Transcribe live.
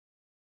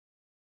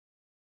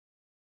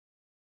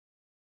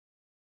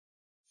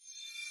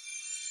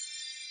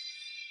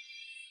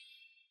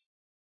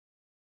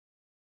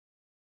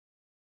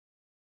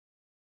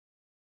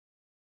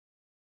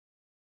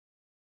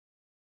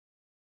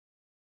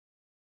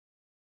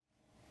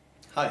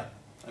Hi,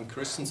 I'm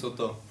Christian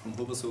Sutter from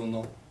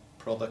HUBER+SUHNER,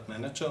 Product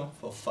Manager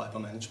for Fiber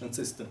Management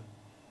System.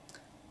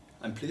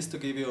 I'm pleased to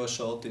give you a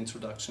short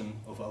introduction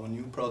of our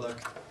new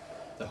product,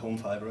 the Home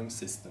Fibering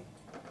System.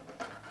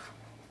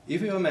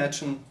 If you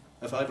imagine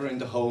a fiber in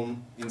the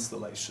home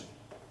installation,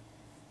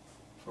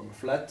 from a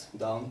flat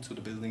down to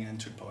the building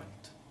entry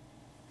point,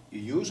 you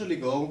usually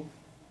go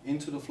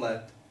into the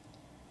flat,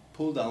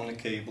 pull down a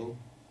cable,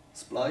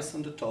 splice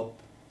on the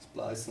top,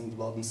 splice on the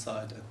bottom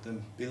side at the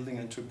building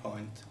entry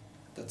point.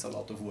 That's a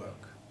lot of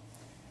work.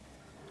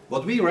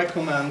 What we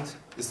recommend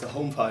is the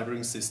Home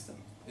Fibering System.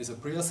 It's a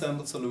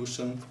pre-assembled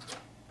solution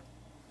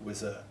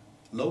with a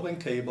low-end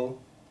cable,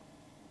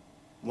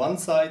 one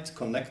side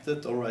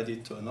connected already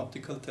to an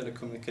optical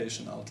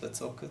telecommunication outlet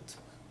socket,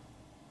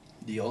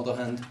 the other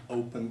hand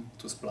open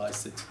to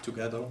splice it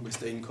together with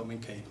the incoming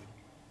cable.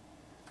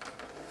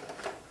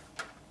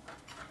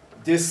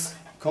 This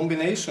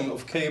combination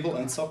of cable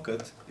and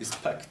socket is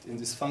packed in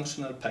this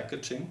functional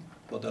packaging,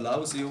 what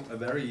allows you a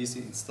very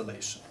easy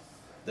installation.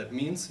 That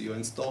means your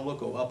installer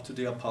go up to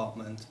the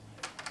apartment,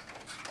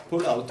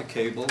 pull out the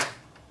cable,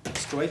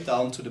 straight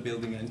down to the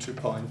building entry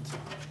point,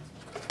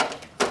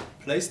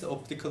 place the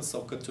optical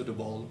socket to the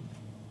wall,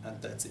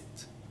 and that's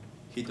it.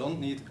 He don't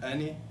need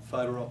any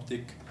fiber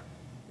optic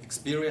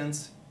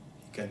experience,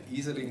 he can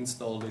easily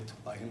install it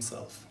by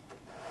himself.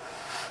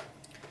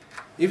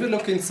 If you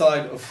look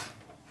inside of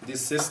this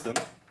system,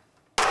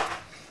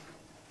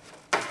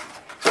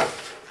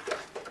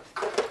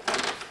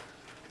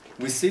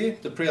 we see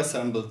the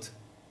pre-assembled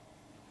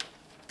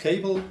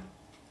cable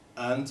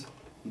and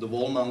the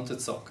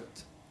wall-mounted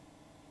socket.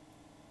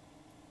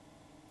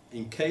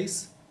 In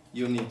case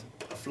you need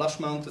a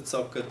flush-mounted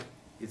socket,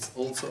 it's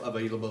also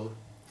available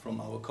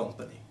from our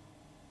company.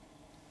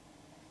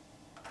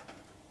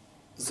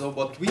 So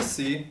what we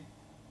see,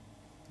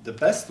 the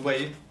best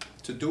way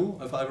to do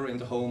a fiber in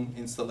the home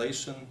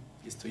installation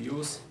is to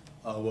use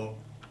our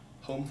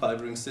home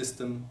fibering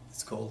system.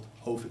 It's called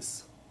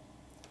HOFIS.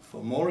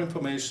 For more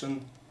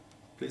information,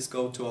 please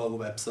go to our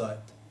website,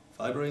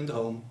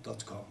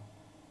 fiberinthehome.com.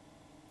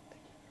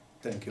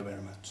 Thank you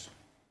very much.